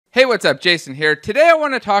Hey, what's up? Jason here. Today I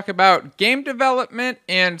want to talk about game development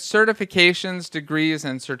and certifications, degrees,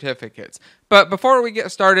 and certificates. But before we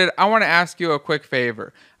get started, I want to ask you a quick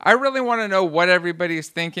favor. I really want to know what everybody's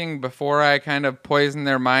thinking before I kind of poison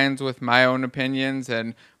their minds with my own opinions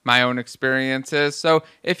and my own experiences. So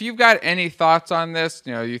if you've got any thoughts on this,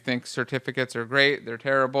 you think certificates are great, they're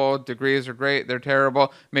terrible, degrees are great, they're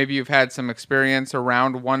terrible, maybe you've had some experience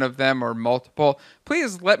around one of them or multiple,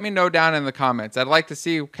 please let me know down in the comments. I'd like to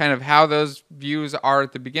see kind of how those views are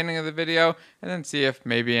at the beginning of the video and then see if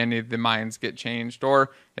maybe any of the minds get changed or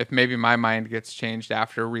if maybe my mind gets changed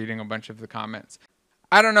after reading a bunch of the comments.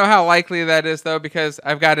 I don't know how likely that is, though, because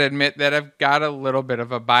I've got to admit that I've got a little bit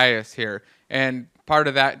of a bias here. And part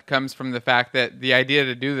of that comes from the fact that the idea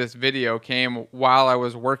to do this video came while I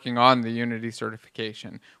was working on the Unity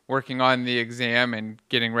certification, working on the exam and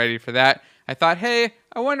getting ready for that. I thought, hey,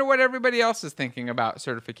 I wonder what everybody else is thinking about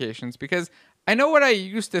certifications, because I know what I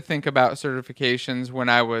used to think about certifications when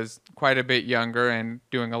I was quite a bit younger and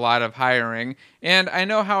doing a lot of hiring, and I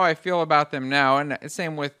know how I feel about them now, and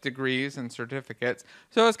same with degrees and certificates.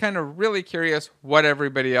 So I was kind of really curious what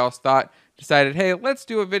everybody else thought. Decided, hey, let's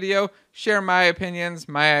do a video, share my opinions,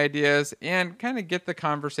 my ideas, and kind of get the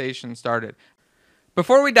conversation started.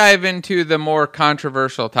 Before we dive into the more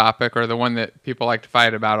controversial topic, or the one that people like to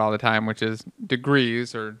fight about all the time, which is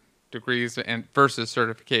degrees and versus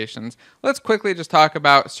certifications, let's quickly just talk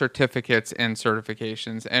about certificates and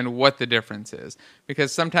certifications and what the difference is.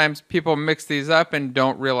 Because sometimes people mix these up and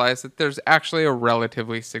don't realize that there's actually a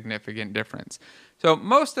relatively significant difference. So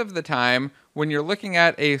most of the time, when you're looking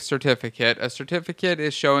at a certificate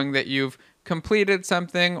is showing that you've completed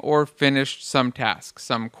something or finished some task,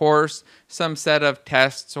 some course, some set of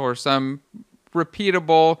tests, or some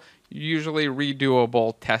repeatable, usually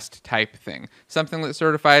redoable test type thing. Something that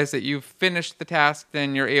certifies that you've finished the task,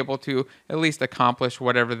 then you're able to at least accomplish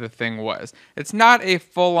whatever the thing was. It's not a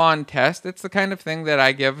full-on test. It's the kind of thing that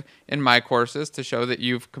I give in my courses to show that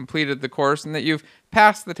you've completed the course and that you've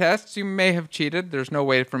passed the tests. You may have cheated. There's no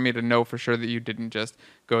way for me to know for sure that you didn't just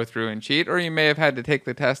go through and cheat, or you may have had to take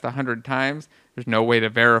the test 100 times. There's no way to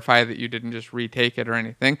verify that you didn't just retake it or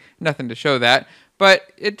anything. Nothing to show that.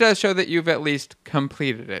 But it does show that you've at least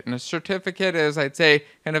completed it. And a certificate is, I'd say,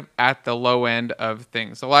 kind of at the low end of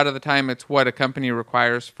things. A lot of the time, it's what a company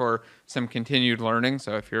requires for some continued learning.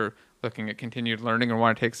 So if you're looking at continued learning and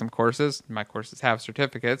want to take some courses, my courses have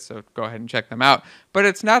certificates, so go ahead and check them out. But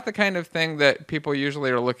it's not the kind of thing that people usually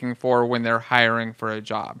are looking for when they're hiring for a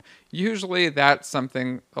job. Usually that's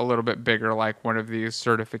something a little bit bigger, like one of these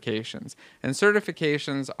certifications. And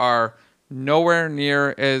certifications are nowhere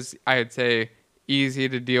near as, I'd say, easy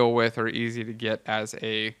to deal with or easy to get as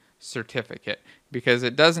a certificate, because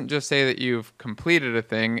it doesn't just say that you've completed a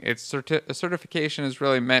thing. A certification is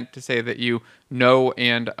really meant to say that you know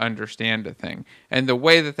and understand a thing. And the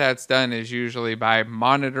way that that's done is usually by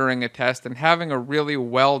monitoring a test and having a really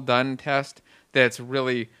well done test that's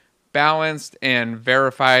really balanced and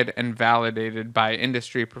verified and validated by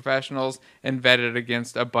industry professionals and vetted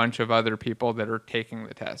against a bunch of other people that are taking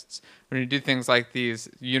the tests. When you do things like these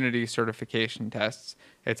Unity certification tests,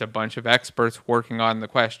 it's a bunch of experts working on the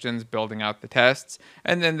questions, building out the tests,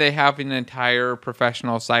 and then they have an entire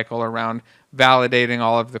professional cycle around validating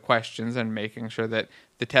all of the questions and making sure that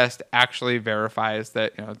the test actually verifies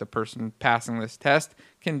that the person passing this test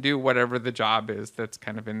can do whatever the job is that's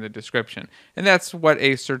kind of in the description. And that's what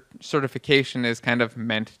a certification is kind of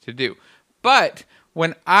meant to do. But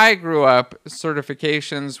when I grew up,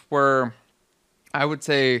 certifications were, I would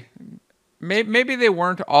say, maybe they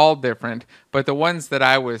weren't all different, but the ones that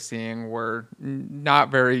I was seeing were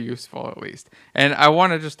not very useful, at least. And I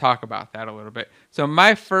want to just talk about that a little bit. So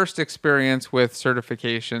my first experience with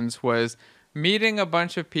certifications was meeting a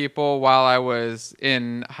bunch of people while I was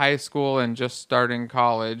in high school and just starting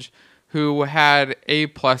college who had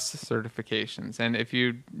A-plus certifications. And if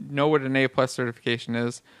you know what an A-plus certification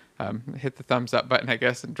is, hit the thumbs up button, I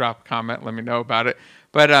guess, and drop a comment. Let me know about it.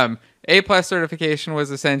 But A-plus certification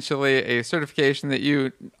was essentially a certification that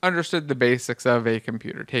you understood the basics of a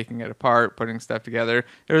computer, taking it apart, putting stuff together.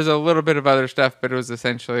 There was a little bit of other stuff, but it was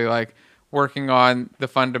essentially like working on the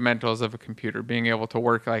fundamentals of a computer, being able to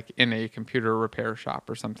work like in a computer repair shop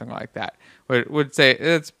or something like that. Would say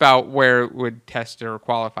it's about where it would test or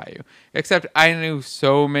qualify you. Except I knew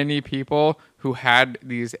so many people who had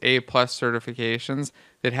these A-plus certifications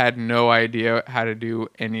that had no idea how to do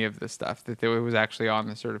any of the stuff that was actually on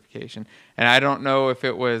the certification. And I don't know if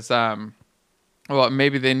it was well,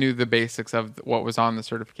 maybe they knew the basics of what was on the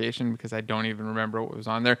certification because I don't even remember what was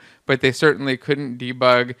on there, but they certainly couldn't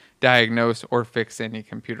debug, diagnose, or fix any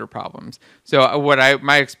computer problems. So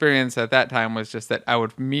my experience at that time was just that I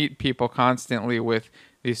would meet people constantly with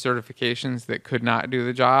these certifications that could not do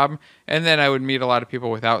the job, and then I would meet a lot of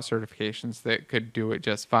people without certifications that could do it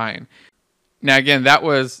just fine. Now, again, that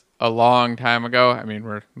was a long time ago. I mean,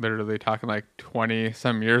 we're literally talking like 20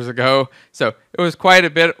 some years ago. So it was quite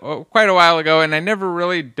a while ago. And I never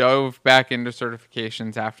really dove back into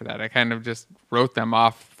certifications after that. I kind of just wrote them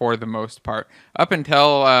off for the most part up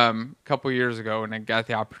until a couple years ago when I got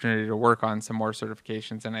the opportunity to work on some more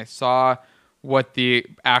certifications. And I saw what the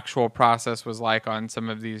actual process was like on some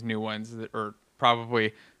of these new ones, or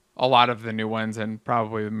probably a lot of the new ones, and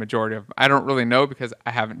probably the majority of them. I don't really know because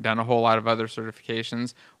I haven't done a whole lot of other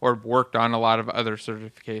certifications or worked on a lot of other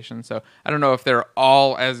certifications. So I don't know if they're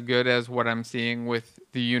all as good as what I'm seeing with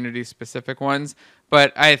the Unity specific ones,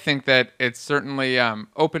 but I think that it's certainly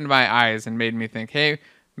opened my eyes and made me think, hey,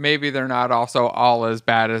 maybe they're not also all as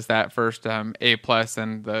bad as that first A plus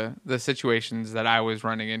and the situations that I was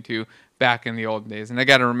running into back in the old days. And I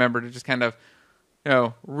got to remember to just kind of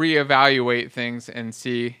reevaluate things and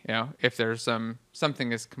see, if there's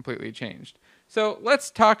something has completely changed. So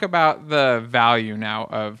let's talk about the value now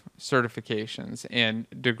of certifications and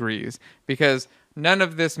degrees, because none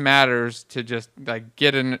of this matters to just like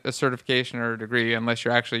get a certification or a degree unless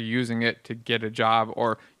you're actually using it to get a job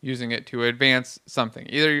or using it to advance something.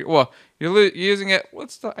 You're using it.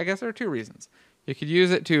 I guess there are two reasons. You could use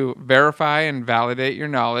it to verify and validate your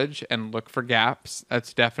knowledge and look for gaps.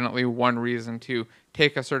 That's definitely one reason to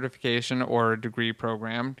take a certification or a degree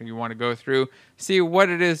program. You want to go through, see what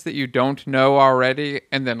it is that you don't know already,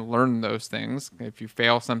 and then learn those things. If you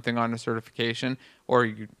fail something on a certification, or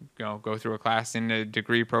you go through a class in a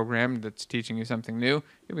degree program that's teaching you something new,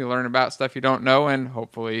 you'll be learning about stuff you don't know and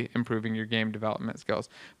hopefully improving your game development skills.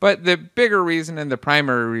 But the bigger reason and the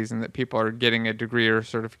primary reason that people are getting a degree or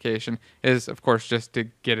certification is, of course, just to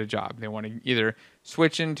get a job. They want to either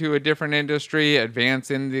switch into a different industry,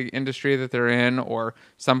 advance in the industry that they're in, or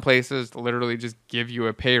some places literally just give you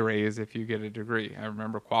a pay raise if you get a degree. I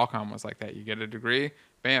remember Qualcomm was like that. You get a degree,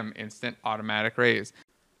 bam, instant automatic raise.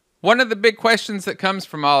 One of the big questions that comes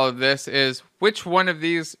from all of this is, which one of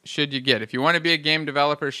these should you get? If you want to be a game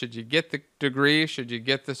developer, should you get the degree? Should you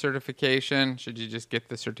get the certification? Should you just get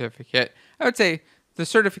the certificate? I would say the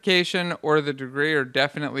certification or the degree are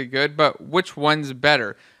definitely good, but which one's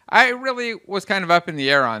better? I really was kind of up in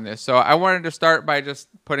the air on this, so I wanted to start by just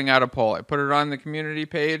putting out a poll. I put it on the community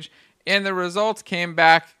page, and the results came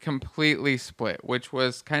back completely split, which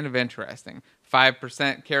was kind of interesting.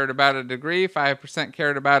 5% cared about a degree, 5%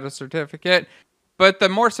 cared about a certificate. But the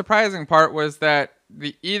more surprising part was that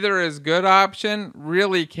the either is good option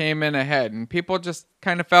really came in ahead. And people just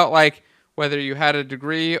kind of felt like whether you had a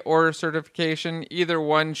degree or a certification, either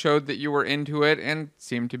one showed that you were into it and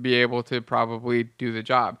seemed to be able to probably do the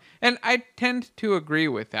job. And I tend to agree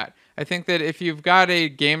with that. I think that if you've got a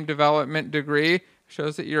game development degree, it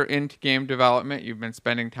shows that you're into game development, you've been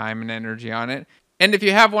spending time and energy on it. And if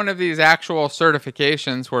you have one of these actual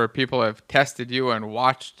certifications where people have tested you and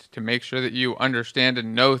watched to make sure that you understand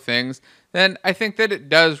and know things, then I think that it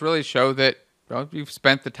does really show that you've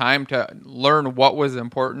spent the time to learn what was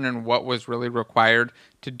important and what was really required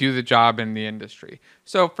to do the job in the industry.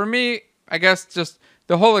 So for me, I guess just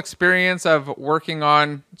the whole experience of working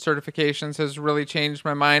on certifications has really changed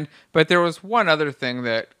my mind. But there was one other thing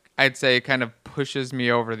that I'd say kind of pushes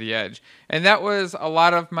me over the edge. And that was a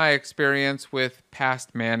lot of my experience with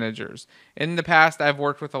past managers. In the past, I've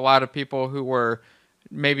worked with a lot of people who were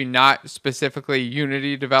maybe not specifically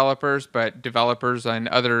Unity developers, but developers in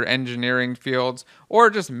other engineering fields, or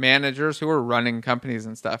just managers who are running companies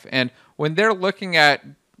and stuff. And when they're looking at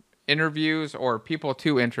interviews or people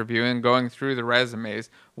to interview and going through the resumes,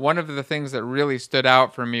 one of the things that really stood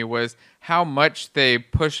out for me was how much they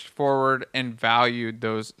pushed forward and valued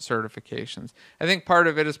those certifications. I think part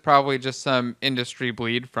of it is probably just some industry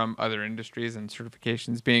bleed from other industries and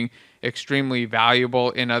certifications being extremely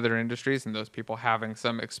valuable in other industries and those people having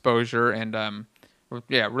some exposure and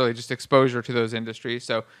really just exposure to those industries.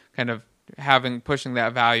 So kind of pushing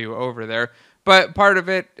that value over there. But part of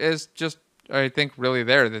it is just I think really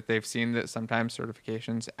that they've seen that sometimes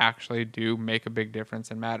certifications actually do make a big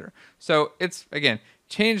difference and matter. So it's, again,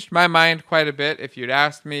 changed my mind quite a bit. If you'd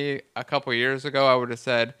asked me a couple years ago, I would have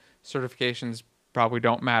said certifications probably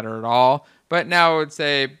don't matter at all. But now I would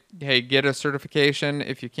say, hey, get a certification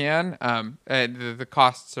if you can. The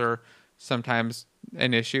costs are sometimes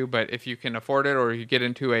an issue, but if you can afford it or you get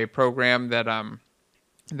into a program that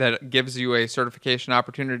that gives you a certification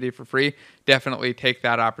opportunity for free, definitely take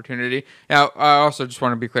that opportunity. Now, I also just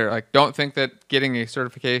want to be clear, like, don't think that getting a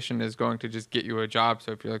certification is going to just get you a job.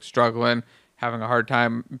 So if you're like struggling, having a hard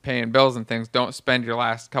time paying bills and things, don't spend your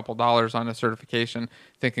last couple dollars on a certification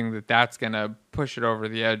thinking that that's going to push it over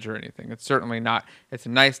the edge or anything. It's certainly not. It's a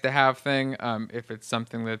nice to have thing. If it's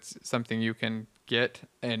something that's something you can get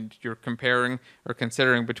and you're comparing or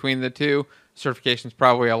considering between the two, certification is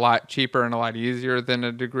probably a lot cheaper and a lot easier than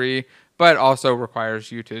a degree, but also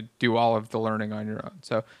requires you to do all of the learning on your own.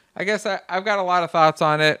 So I guess I've got a lot of thoughts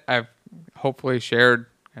on it. I've hopefully shared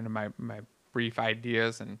kind of my brief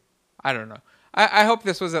ideas, and I don't know. I hope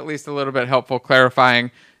this was at least a little bit helpful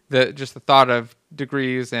clarifying the thought of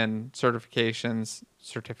degrees and certifications,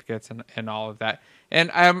 certificates, and all of that. And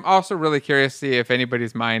I'm also really curious to see if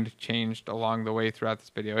anybody's mind changed along the way throughout this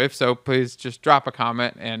video. If so, please just drop a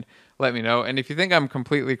comment and let me know. And if you think I'm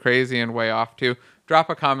completely crazy and way off too, drop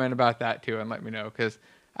a comment about that too and let me know. Because,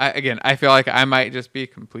 I feel like I might just be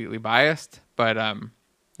completely biased. But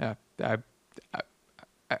yeah,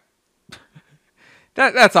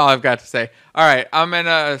 that's all I've got to say. All right, I'm going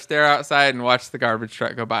to stare outside and watch the garbage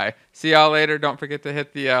truck go by. See y'all later. Don't forget to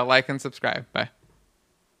hit the like and subscribe. Bye.